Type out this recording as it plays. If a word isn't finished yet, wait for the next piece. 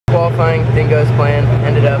qualifying didn't go as planned.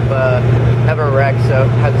 Ended up having a wreck, so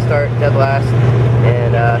had to start dead last.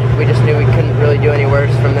 And we just knew we couldn't really do any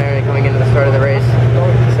worse from there coming into the start of the race.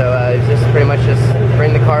 So it was just pretty much just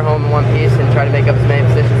bring the car home in one piece and try to make up as many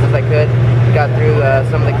positions as I could. Got through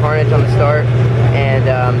some of the carnage on the start and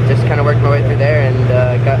just kind of worked my way through there, and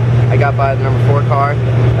I got by the number 4 car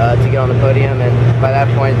to get on the podium. And by that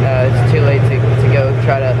point it's too late to go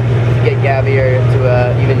try to get Gabby or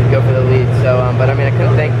to even go for the lead. So but I mean, I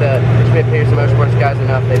couldn't thank the Schmidt-Peterson Motorsports guys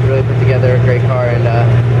enough. They've really put together a great car, and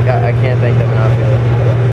I can't thank them enough.